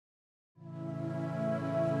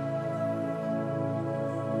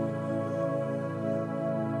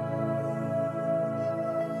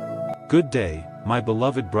Good day, my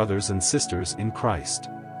beloved brothers and sisters in Christ.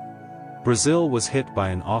 Brazil was hit by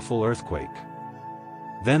an awful earthquake.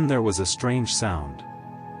 Then there was a strange sound.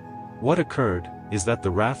 What occurred is that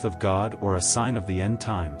the wrath of God or a sign of the end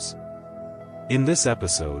times? In this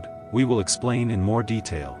episode, we will explain in more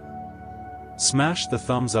detail. Smash the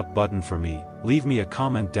thumbs up button for me, leave me a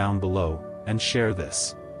comment down below, and share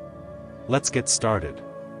this. Let's get started.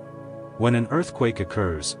 When an earthquake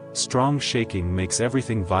occurs, strong shaking makes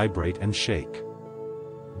everything vibrate and shake.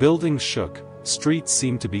 Buildings shook, streets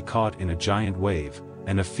seemed to be caught in a giant wave,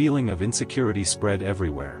 and a feeling of insecurity spread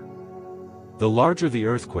everywhere. The larger the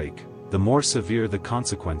earthquake, the more severe the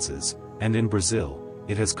consequences, and in Brazil,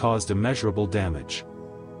 it has caused immeasurable damage.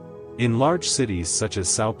 In large cities such as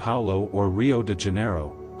São Paulo or Rio de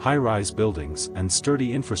Janeiro, high-rise buildings and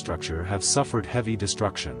sturdy infrastructure have suffered heavy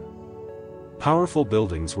destruction. Powerful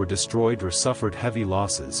buildings were destroyed or suffered heavy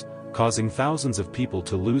losses, causing thousands of people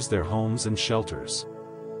to lose their homes and shelters.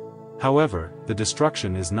 However, the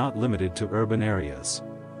destruction is not limited to urban areas.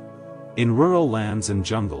 In rural lands and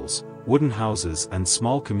jungles, wooden houses and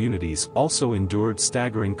small communities also endured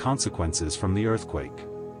staggering consequences from the earthquake.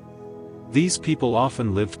 These people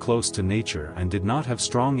often lived close to nature and did not have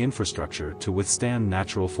strong infrastructure to withstand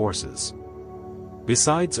natural forces.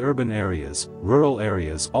 Besides urban areas, rural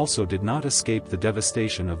areas also did not escape the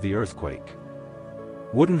devastation of the earthquake.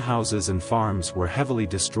 Wooden houses and farms were heavily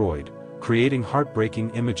destroyed, creating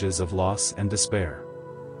heartbreaking images of loss and despair.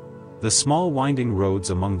 The small winding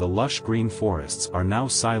roads among the lush green forests are now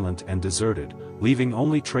silent and deserted, leaving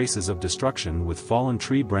only traces of destruction with fallen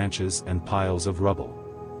tree branches and piles of rubble.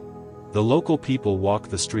 The local people walk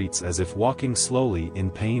the streets as if walking slowly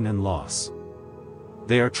in pain and loss.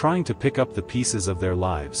 They are trying to pick up the pieces of their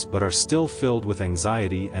lives but are still filled with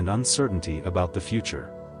anxiety and uncertainty about the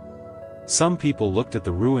future. Some people looked at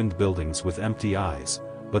the ruined buildings with empty eyes,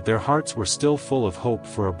 but their hearts were still full of hope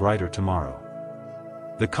for a brighter tomorrow.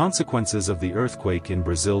 The consequences of the earthquake in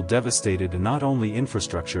Brazil devastated not only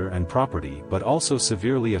infrastructure and property but also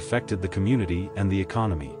severely affected the community and the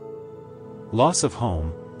economy. Loss of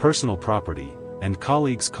home, personal property, and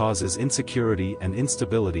colleagues causes insecurity and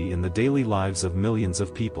instability in the daily lives of millions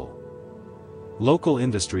of people. Local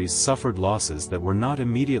industries suffered losses that were not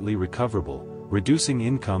immediately recoverable, reducing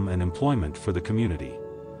income and employment for the community.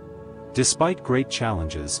 Despite great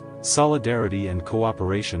challenges, solidarity and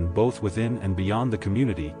cooperation both within and beyond the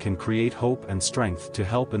community can create hope and strength to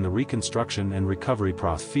help in the reconstruction and recovery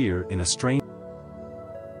process. Fear in a strange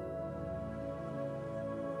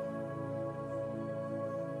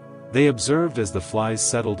They observed as the flies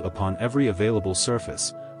settled upon every available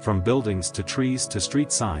surface, from buildings to trees to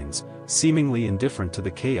street signs, seemingly indifferent to the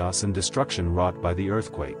chaos and destruction wrought by the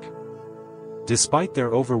earthquake. Despite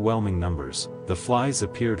their overwhelming numbers, the flies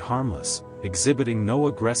appeared harmless, exhibiting no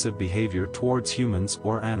aggressive behavior towards humans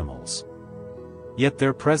or animals. Yet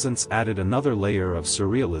their presence added another layer of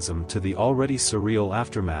surrealism to the already surreal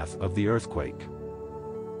aftermath of the earthquake.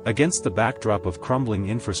 Against the backdrop of crumbling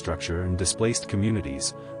infrastructure and displaced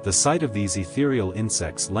communities, the sight of these ethereal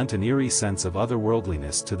insects lent an eerie sense of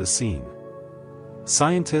otherworldliness to the scene.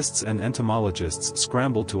 Scientists and entomologists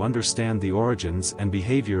scrambled to understand the origins and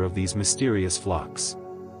behavior of these mysterious flocks.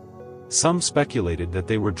 Some speculated that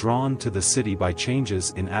they were drawn to the city by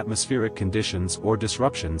changes in atmospheric conditions or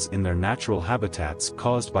disruptions in their natural habitats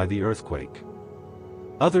caused by the earthquake.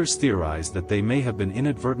 Others theorized that they may have been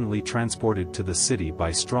inadvertently transported to the city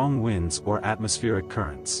by strong winds or atmospheric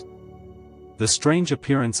currents. The strange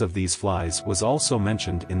appearance of these flies was also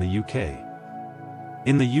mentioned in the UK.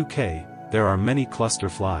 In the UK, there are many cluster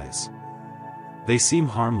flies. They seem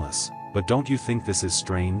harmless, but don't you think this is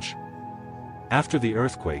strange? After the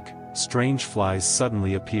earthquake, strange flies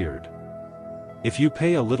suddenly appeared. If you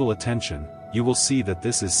pay a little attention, you will see that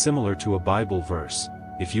this is similar to a Bible verse,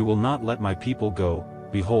 "If you will not let my people go,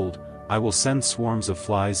 behold, I will send swarms of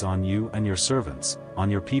flies on you and your servants,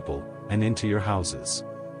 on your people, and into your houses.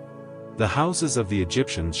 The houses of the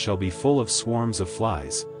Egyptians shall be full of swarms of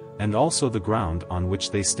flies, and also the ground on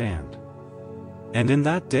which they stand. And in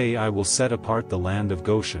that day I will set apart the land of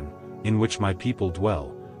Goshen, in which my people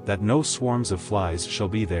dwell, that no swarms of flies shall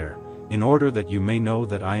be there, in order that you may know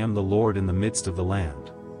that I am the Lord in the midst of the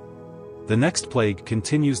land." The next plague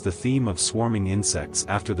continues the theme of swarming insects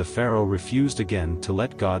after the Pharaoh refused again to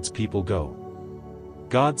let God's people go.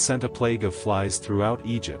 God sent a plague of flies throughout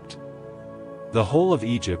Egypt. The whole of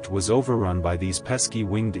Egypt was overrun by these pesky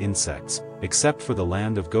winged insects, except for the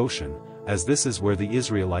land of Goshen, as this is where the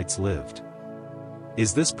Israelites lived.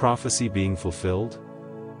 Is this prophecy being fulfilled?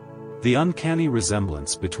 The uncanny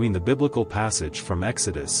resemblance between the biblical passage from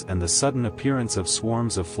Exodus and the sudden appearance of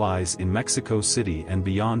swarms of flies in Mexico City and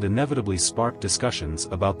beyond inevitably sparked discussions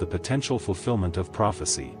about the potential fulfillment of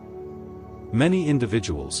prophecy. Many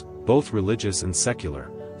individuals, both religious and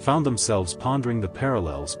secular, found themselves pondering the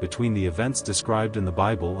parallels between the events described in the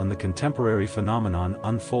Bible and the contemporary phenomenon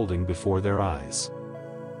unfolding before their eyes.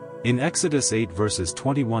 In Exodus 8 verses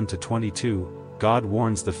 21 to 22, God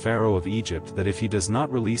warns the Pharaoh of Egypt that if he does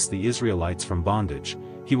not release the Israelites from bondage,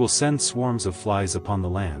 he will send swarms of flies upon the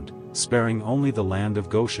land, sparing only the land of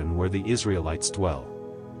Goshen where the Israelites dwell.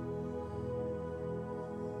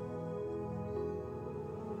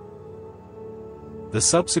 The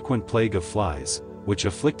subsequent plague of flies, which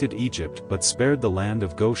afflicted Egypt but spared the land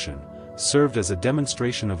of Goshen, served as a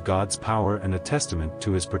demonstration of God's power and a testament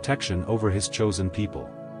to his protection over his chosen people.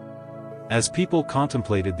 As people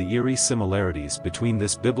contemplated the eerie similarities between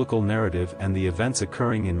this biblical narrative and the events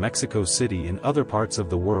occurring in Mexico City and other parts of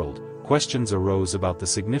the world, questions arose about the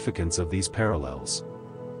significance of these parallels.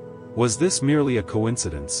 Was this merely a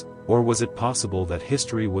coincidence, or was it possible that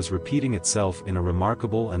history was repeating itself in a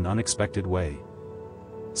remarkable and unexpected way?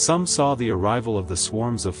 Some saw the arrival of the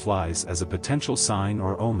swarms of flies as a potential sign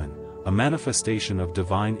or omen, a manifestation of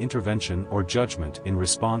divine intervention or judgment in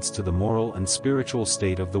response to the moral and spiritual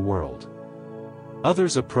state of the world.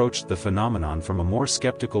 Others approached the phenomenon from a more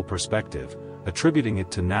skeptical perspective, attributing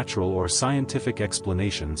it to natural or scientific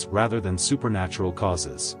explanations rather than supernatural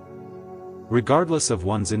causes. Regardless of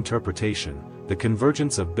one's interpretation, the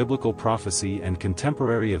convergence of biblical prophecy and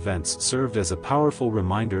contemporary events served as a powerful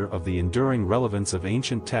reminder of the enduring relevance of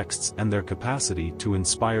ancient texts and their capacity to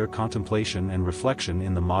inspire contemplation and reflection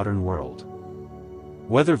in the modern world.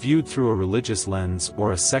 Whether viewed through a religious lens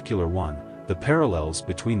or a secular one, the parallels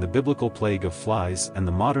between the biblical plague of flies and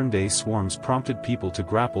the modern-day swarms prompted people to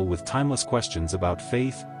grapple with timeless questions about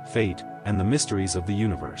faith, fate, and the mysteries of the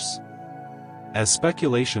universe. As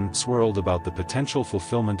speculation swirled about the potential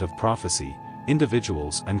fulfillment of prophecy,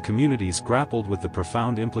 individuals and communities grappled with the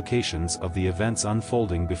profound implications of the events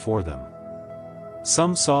unfolding before them.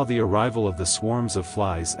 Some saw the arrival of the swarms of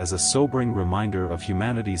flies as a sobering reminder of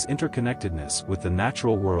humanity's interconnectedness with the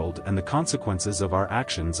natural world and the consequences of our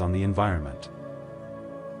actions on the environment.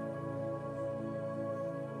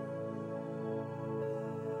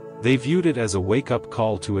 They viewed it as a wake-up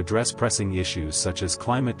call to address pressing issues such as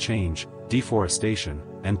climate change, deforestation,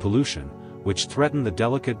 and pollution, which threaten the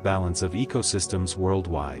delicate balance of ecosystems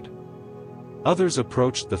worldwide. Others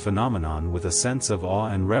approached the phenomenon with a sense of awe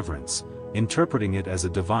and reverence, interpreting it as a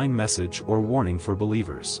divine message or warning for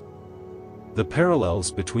believers. The parallels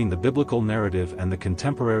between the biblical narrative and the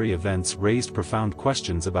contemporary events raised profound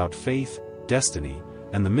questions about faith, destiny,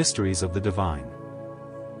 and the mysteries of the divine.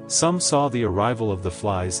 Some saw the arrival of the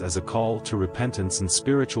flies as a call to repentance and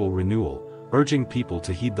spiritual renewal, urging people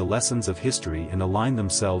to heed the lessons of history and align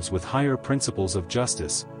themselves with higher principles of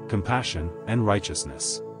justice, compassion, and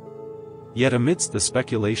righteousness. Yet amidst the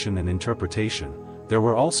speculation and interpretation, there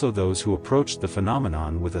were also those who approached the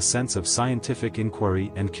phenomenon with a sense of scientific inquiry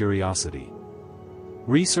and curiosity.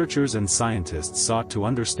 Researchers and scientists sought to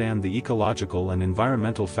understand the ecological and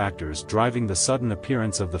environmental factors driving the sudden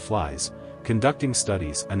appearance of the flies, conducting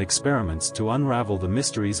studies and experiments to unravel the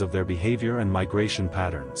mysteries of their behavior and migration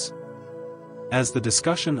patterns. As the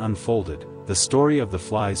discussion unfolded, the story of the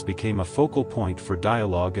flies became a focal point for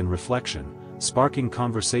dialogue and reflection, sparking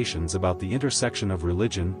conversations about the intersection of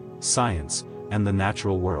religion, science, and the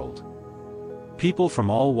natural world. People from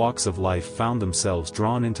all walks of life found themselves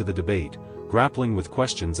drawn into the debate, grappling with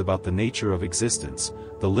questions about the nature of existence,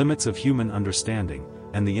 the limits of human understanding,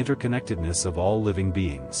 and the interconnectedness of all living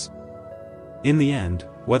beings. In the end,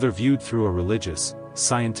 whether viewed through a religious,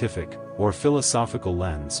 scientific, or philosophical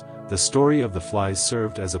lens, the story of the flies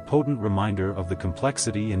served as a potent reminder of the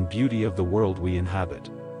complexity and beauty of the world we inhabit.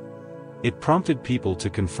 It prompted people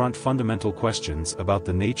to confront fundamental questions about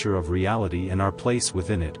the nature of reality and our place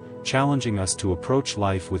within it, challenging us to approach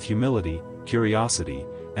life with humility, curiosity,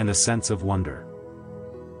 and a sense of wonder.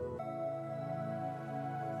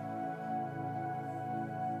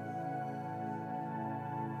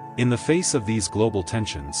 In the face of these global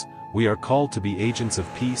tensions, we are called to be agents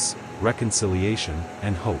of peace, reconciliation,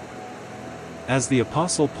 and hope. As the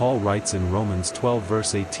Apostle Paul writes in Romans 12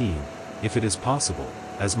 verse 18, "If it is possible,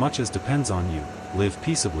 as much as depends on you, live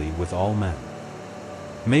peaceably with all men."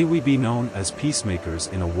 May we be known as peacemakers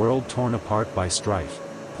in a world torn apart by strife,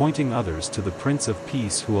 pointing others to the Prince of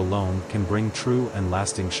Peace who alone can bring true and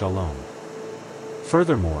lasting shalom.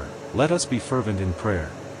 Furthermore, let us be fervent in prayer,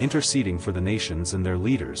 interceding for the nations and their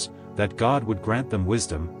leaders, that God would grant them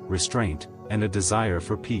wisdom, restraint, and a desire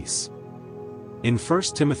for peace. In 1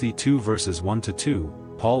 Timothy 2 verses 1-2,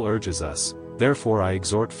 Paul urges us, "Therefore I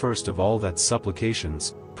exhort first of all that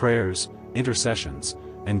supplications, prayers, intercessions,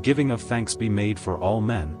 and giving of thanks be made for all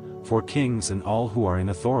men, for kings and all who are in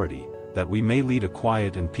authority, that we may lead a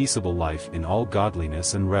quiet and peaceable life in all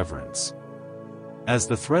godliness and reverence." As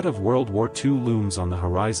the threat of World War II looms on the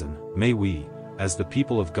horizon, may we, as the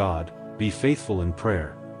people of God, be faithful in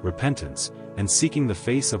prayer, repentance, and seeking the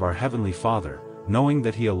face of our Heavenly Father, knowing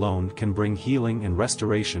that He alone can bring healing and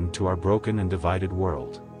restoration to our broken and divided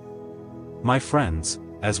world. My friends,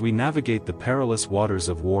 as we navigate the perilous waters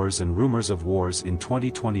of wars and rumors of wars in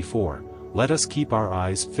 2024, let us keep our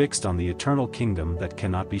eyes fixed on the eternal kingdom that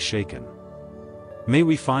cannot be shaken. May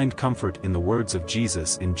we find comfort in the words of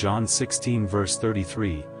Jesus in John 16 verse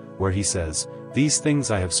 33, where He says, "These things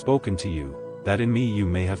I have spoken to you, that in me you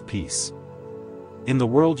may have peace. In the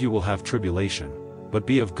world you will have tribulation, but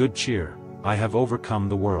be of good cheer, I have overcome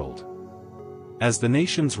the world." As the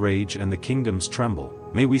nations rage and the kingdoms tremble,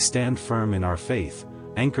 may we stand firm in our faith,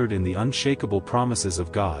 anchored in the unshakable promises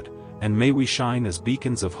of God, and may we shine as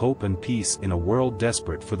beacons of hope and peace in a world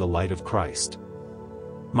desperate for the light of Christ.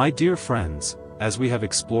 My dear friends, as we have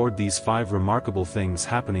explored these 5 remarkable things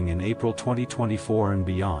happening in April 2024 and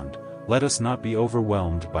beyond, let us not be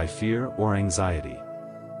overwhelmed by fear or anxiety.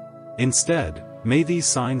 Instead, may these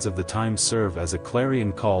signs of the times serve as a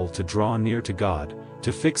clarion call to draw near to God,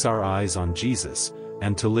 to fix our eyes on Jesus,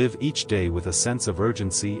 and to live each day with a sense of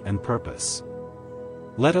urgency and purpose.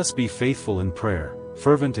 Let us be faithful in prayer,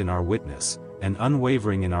 fervent in our witness, and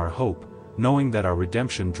unwavering in our hope, knowing that our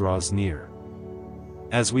redemption draws near.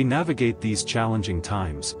 As we navigate these challenging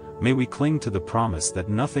times, may we cling to the promise that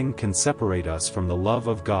nothing can separate us from the love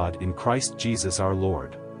of God in Christ Jesus our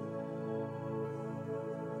Lord.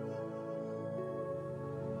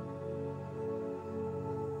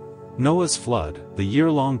 Noah's flood, the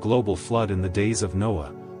year-long global flood in the days of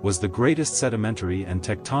Noah, was the greatest sedimentary and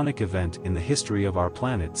tectonic event in the history of our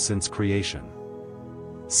planet since creation.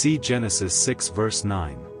 See Genesis 6 verse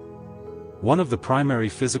 9. One of the primary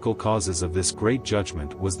physical causes of this great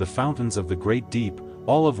judgment was the fountains of the great deep,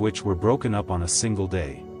 all of which were broken up on a single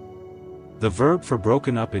day. The verb for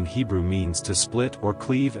broken up in Hebrew means to split or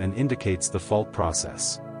cleave and indicates the fault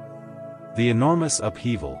process. The enormous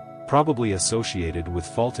upheaval, probably associated with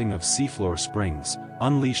faulting of seafloor springs,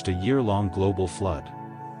 unleashed a year-long global flood.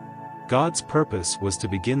 God's purpose was to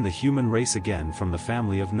begin the human race again from the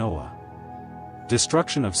family of Noah.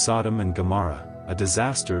 Destruction of Sodom and Gomorrah, a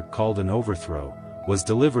disaster called an overthrow, was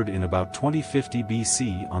delivered in about 2050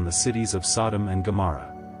 BC on the cities of Sodom and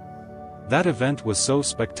Gomorrah. That event was so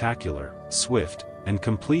spectacular, swift, and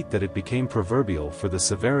complete that it became proverbial for the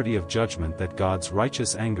severity of judgment that God's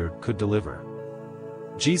righteous anger could deliver.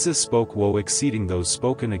 Jesus spoke woe exceeding those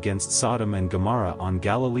spoken against Sodom and Gomorrah on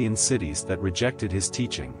Galilean cities that rejected His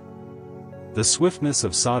teaching. The swiftness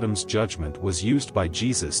of Sodom's judgment was used by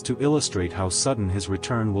Jesus to illustrate how sudden His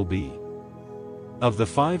return will be. Of the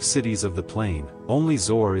 5 cities of the plain, only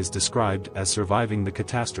Zoar is described as surviving the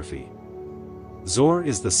catastrophe. Zoar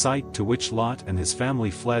is the site to which Lot and his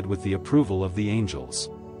family fled with the approval of the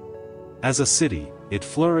angels. As a city, it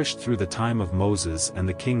flourished through the time of Moses and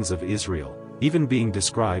the kings of Israel, even being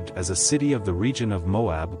described as a city of the region of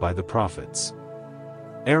Moab by the prophets.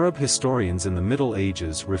 Arab historians in the Middle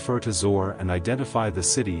Ages refer to Zoar and identify the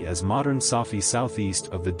city as modern Safi southeast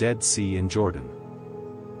of the Dead Sea in Jordan.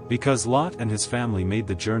 Because Lot and his family made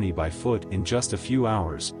the journey by foot in just a few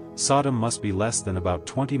hours, Sodom must be less than about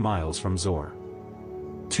 20 miles from Zoar.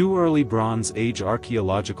 2 early Bronze Age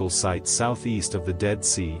archaeological sites southeast of the Dead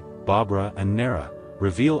Sea, Babra and Nera,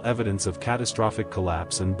 reveal evidence of catastrophic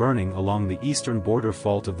collapse and burning along the eastern border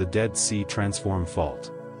fault of the Dead Sea Transform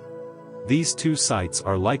Fault. These 2 sites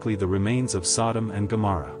are likely the remains of Sodom and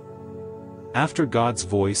Gomorrah. After God's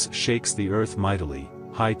voice shakes the earth mightily,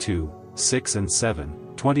 High 2, 6 and 7,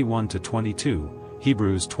 21-22,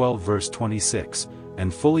 Hebrews 12 verse 26,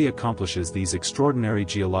 and fully accomplishes these extraordinary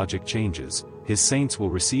geologic changes, His saints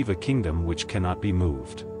will receive a kingdom which cannot be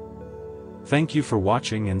moved. Thank you for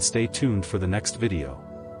watching and stay tuned for the next video.